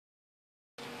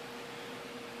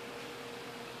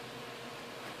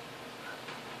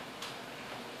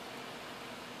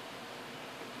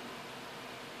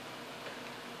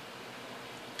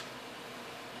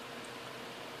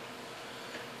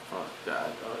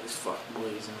these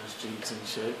fuckboys in the streets and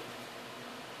shit.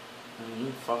 And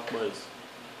you fuckboys.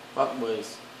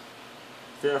 Fuckboys.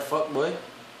 If you're a fuckboy,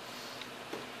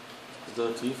 it's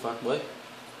up to you, fuckboy.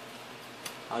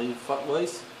 All you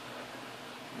fuckboys,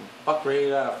 fuck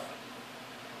right off.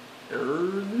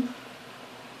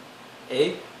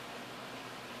 Eh?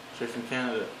 Straight from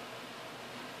Canada.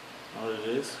 Know what it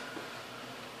is?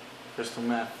 Crystal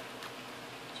meth.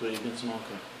 That's what you've been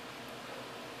smoking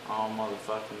all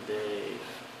motherfucking day.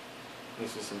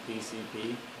 Mixed with some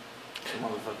PCP, some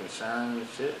motherfucking Sherm and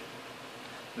shit.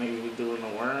 Niggas be doing the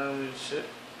worm and shit.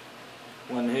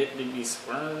 One hit, they be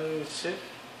squirming and shit.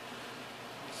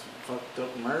 Some fucked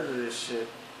up murder and shit.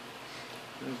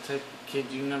 The type of kid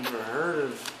you never heard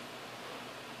of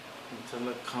until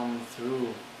it come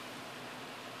through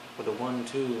with a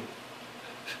 1-2.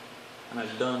 And I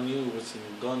done you with some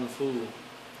gun food.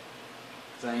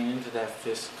 Cause I ain't into that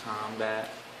fist combat.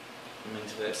 I'm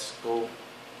into that scope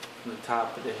from the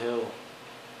top of the hill.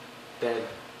 Dead,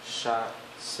 shot,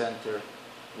 center,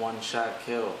 one shot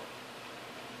kill.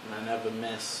 And I never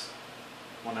miss.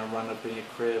 When I run up in your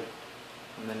crib,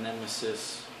 I'm the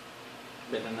nemesis.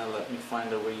 Better not let me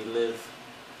find out where you live.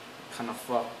 Kinda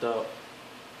fucked up.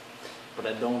 But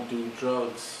I don't do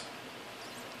drugs.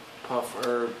 Puff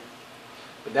herb.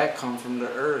 But that comes from the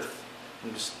earth.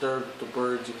 And disturb the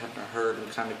words you haven't heard and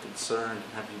kind of concerned.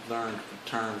 And have you learned to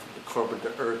return from the corporate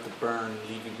to earth to burn,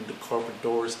 leaving the corporate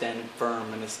doors standing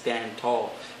firm and it stand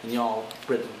tall. And y'all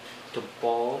ready to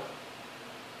ball.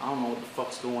 I don't know what the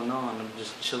fuck's going on. I'm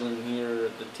just chilling here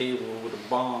at the table with a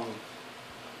bong.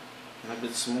 And I've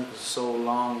been smoking so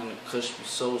long and the kush be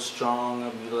so strong.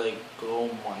 I'll be like, oh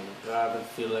my god, I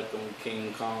feel like I'm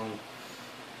King Kong.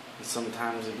 And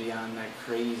sometimes it be on that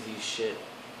crazy shit.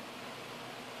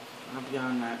 I'll be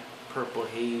on that purple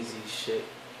hazy shit.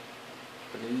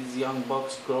 But these young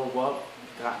bucks grow up,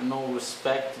 got no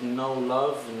respect and no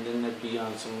love, and then they be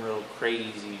on some real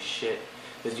crazy shit.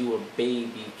 Cause you a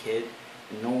baby kid,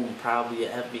 and no one probably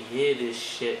ever hear this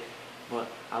shit. But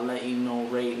I'll let you know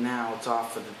right now, it's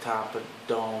off at the top of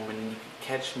the dome, and you can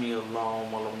catch me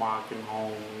alone while I'm walking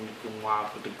home. You can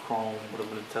walk with the chrome, but I'm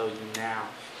gonna tell you now,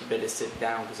 you better sit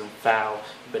down cause I'm foul.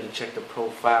 You better check the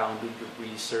profile and do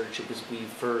your research. It was weed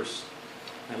first,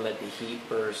 and let the heat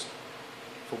burst.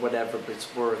 For whatever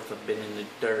it's worth, I've been in the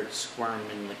dirt,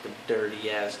 squirming like a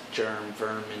dirty ass germ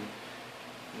vermin.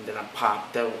 And then I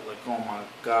popped out like, oh my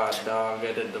god, dog,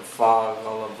 out of the fog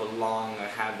all of along. I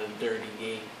had a dirty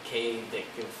AK that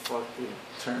could fucking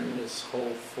turn this whole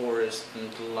forest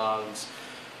into logs.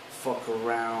 Fuck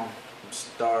around, I'm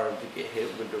starved to get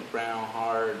hit with the round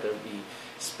hard. I'd be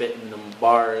spitting them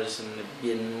bars and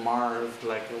getting marved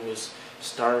like I was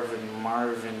starving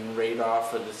Marvin right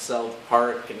off of the South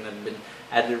Park. And I've been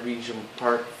at the Regent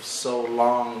Park for so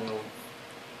long.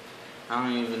 I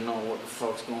don't even know what the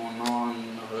fuck's going on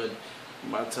in the hood.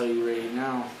 I'm about to tell you right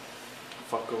now,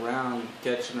 fuck around, you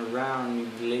catching around,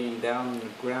 you laying down on the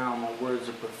ground, my words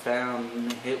are profound, and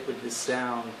they hit with the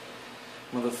sound.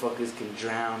 Motherfuckers can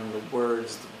drown in the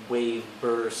words, the wave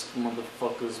burst,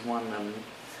 motherfuckers wanna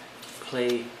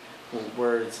play with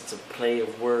words, it's a play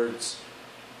of words.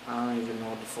 I don't even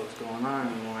know what the fuck's going on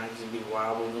anymore. I just be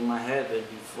wobbled in my head. I'd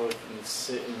be fucking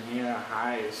sitting here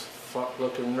high as fuck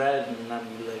looking red, and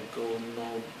I'd be like, oh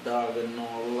no dog, I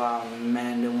know a lot of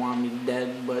men that want me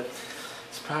dead, but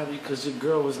it's probably because your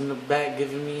girl was in the back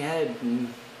giving me head,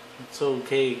 and it's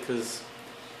okay because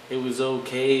it was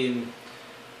okay, and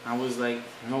I was like,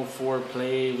 no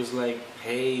foreplay. It was like,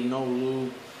 hey, no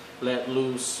lube, let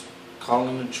loose,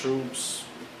 calling the troops.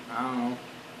 I don't know.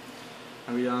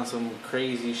 I be on some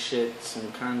crazy shit,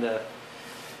 some kinda,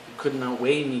 you couldn't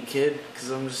outweigh me, kid,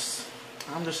 cause I'm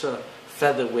just a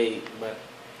featherweight, but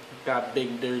got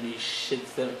big dirty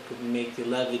shits that could make you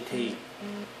levitate.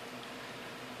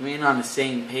 You ain't on the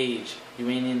same page, you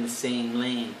ain't in the same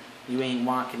lane, you ain't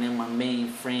walking in my main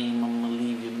frame, I'ma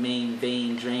leave your main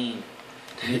vein drained.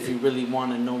 And if you really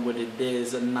wanna know what it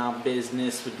is, I'm not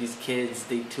business with these kids,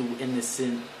 they too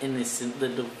innocent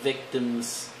little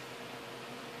victims.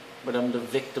 But I'm the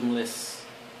victimless.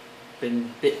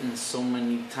 Been bitten so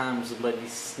many times by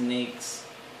these snakes.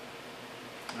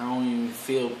 I don't even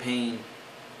feel pain.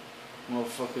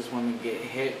 Motherfuckers wanna get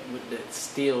hit with that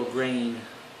steel grain.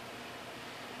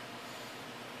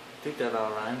 I think that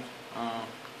all rhymed.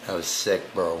 That was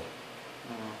sick, bro.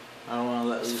 I don't wanna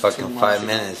let It's loose fucking too much. 5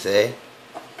 minutes, eh?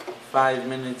 5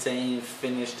 minutes, I ain't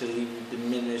finished to leave you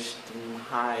diminished. I'm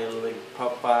high like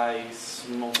Popeye,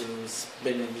 smoking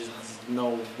spinach. There's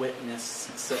no witness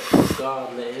except for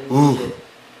God. Let him see it.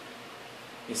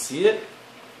 You see it?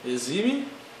 You see me?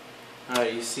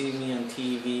 Alright, you see me on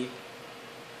TV.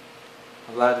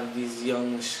 A lot of these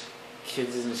young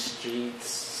kids in the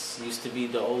streets used to be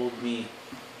the old me.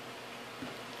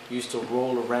 Used to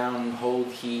roll around and hold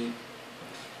heat,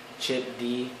 chip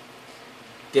D,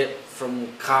 dip from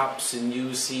cops and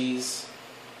UCs.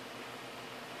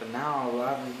 But now a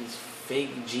lot of these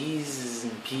fake G's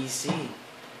and PC.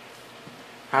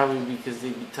 Probably because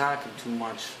they be talking too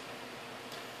much.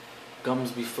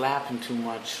 Gums be flapping too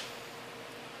much.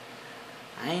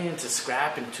 I ain't into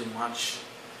scrapping too much.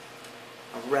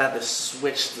 I'd rather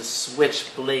switch the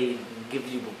switchblade and give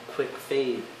you a quick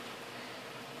fade.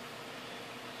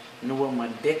 You know what my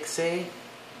dick say?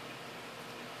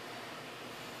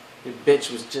 Your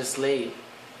bitch was just laid.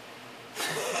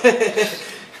 I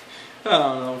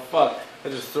don't know, fuck. I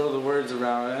just throw the words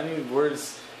around. I need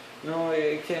words. No,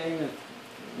 I can't even.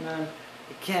 Man,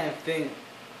 I can't think.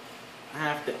 I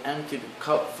have to empty the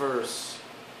cup first.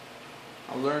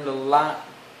 I learned a lot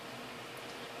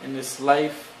in this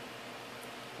life.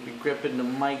 Be gripping the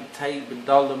mic tight, but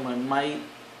dull in my might.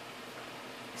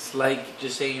 It's like it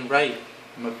just ain't right.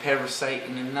 I'm a parasite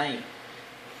in the night.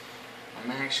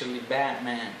 I'm actually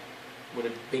Batman with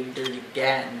a big dirty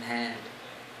gat in hand.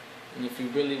 And if you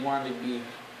really want to be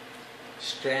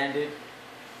stranded,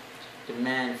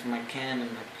 demand for my cannon.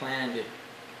 I planned it.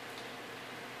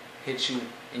 Hit you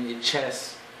in your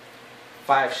chest.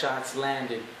 5 shots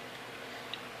landed.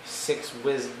 6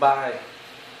 whizzed by.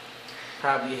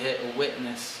 Probably hit a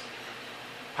witness.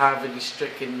 Poverty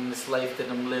stricken in this life that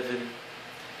I'm living.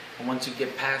 And once you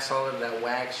get past all of that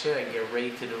whack shit, I get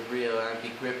right to the real. I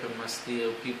be gripping my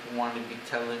steel. People want to be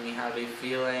telling me how they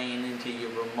feel. I ain't into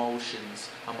your emotions.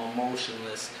 I'm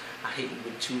emotionless. I hit you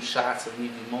with 2 shots and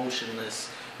leave you motionless.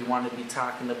 You want to be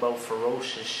talking about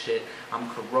ferocious shit. I'm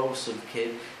corrosive,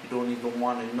 kid. You don't even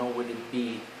want to know what it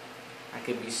be. I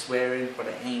could be swearing, but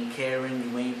I ain't caring.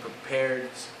 You ain't prepared,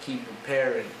 so keep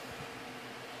preparing.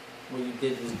 What you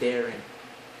did was daring.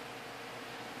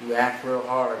 You act real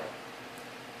hard.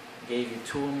 Gave you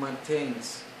 2 of my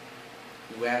things.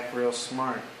 You act real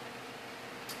smart.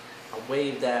 I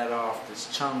waved that off, this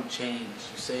chump change.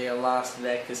 You say I lost it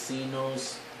at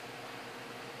casinos.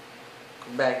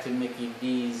 Go back to Mickey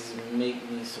D's and make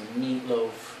me some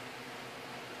meatloaf.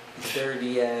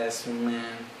 Dirty ass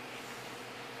man.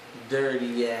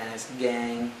 Dirty ass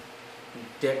gang.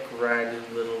 Dick riding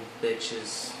little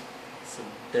bitches. Some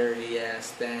dirty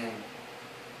ass thing.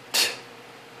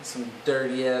 Some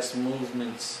dirty ass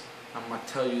movements. I'm gonna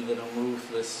tell you that I'm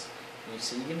ruthless. And you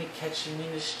say, you gonna catch me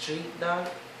in the street, dog?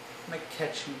 I'm gonna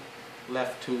catch you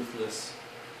left toothless.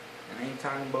 And I ain't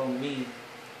talking about me.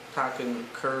 I'm talking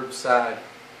curbside.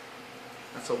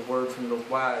 That's a word from the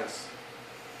wise.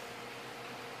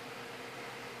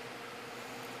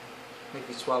 Make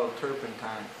you swallow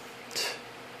turpentine.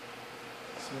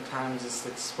 Sometimes it's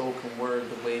like spoken word,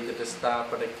 the way that it stops,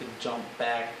 but I could jump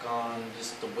back on,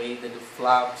 just the way that it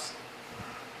flops.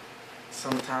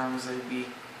 Sometimes I be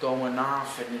going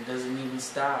off and it doesn't even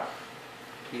stop.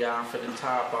 Be off at the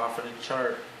top, off of the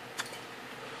chart.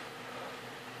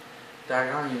 Dog,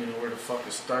 I don't even know where the fuck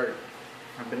to start.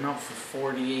 I've been up for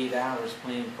 48 hours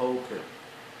playing poker.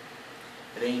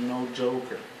 It ain't no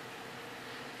joker.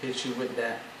 Hit you with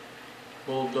that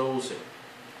bulldozer.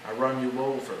 I run you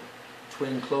over.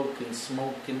 Twin cloaking,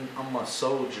 smoking, I'm a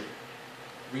soldier.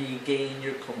 Regain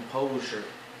your composure.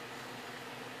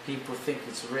 People think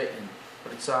it's written,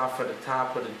 but it's off at the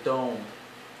top of the dome.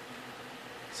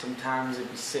 Sometimes I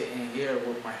be sitting here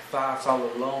with my thoughts all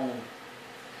alone.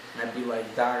 And I'd be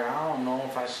like, Doc, I don't know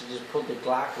if I should just put the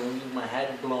Glock and leave my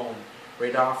head blown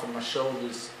right off of my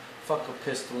shoulders. Fuck a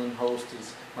pistol and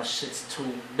holsters. My shit's too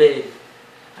big.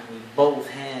 I need both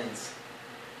hands.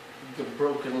 You get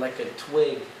broken like a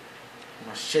twig.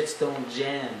 My shits don't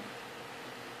jam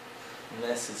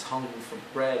unless it's hungry for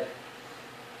bread.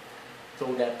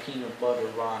 Throw that peanut butter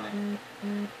on it.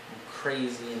 I'm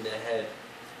crazy in the head.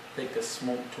 Think I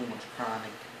smoke too much chronic.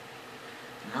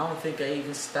 And I don't think I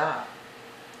even stop.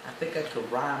 I think I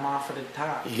could rhyme off of the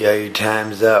top. Yeah, your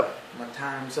time's up. My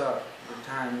time's up. Your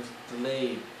time's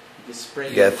delayed. You get sprayed.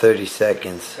 You got 30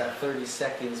 seconds. Got 30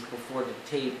 seconds before the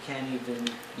tape can't even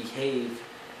behave.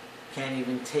 Can't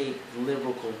even take the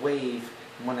lyrical wave.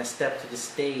 And when I step to the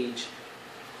stage,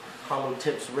 hollow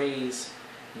tips raise,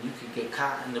 and you could get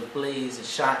caught in the blaze and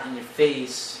shot in your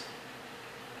face.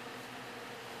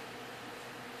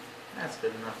 That's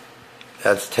good enough.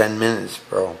 That's 10 minutes,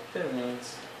 bro. 10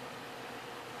 minutes.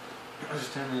 That was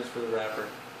 10 minutes for the rapper.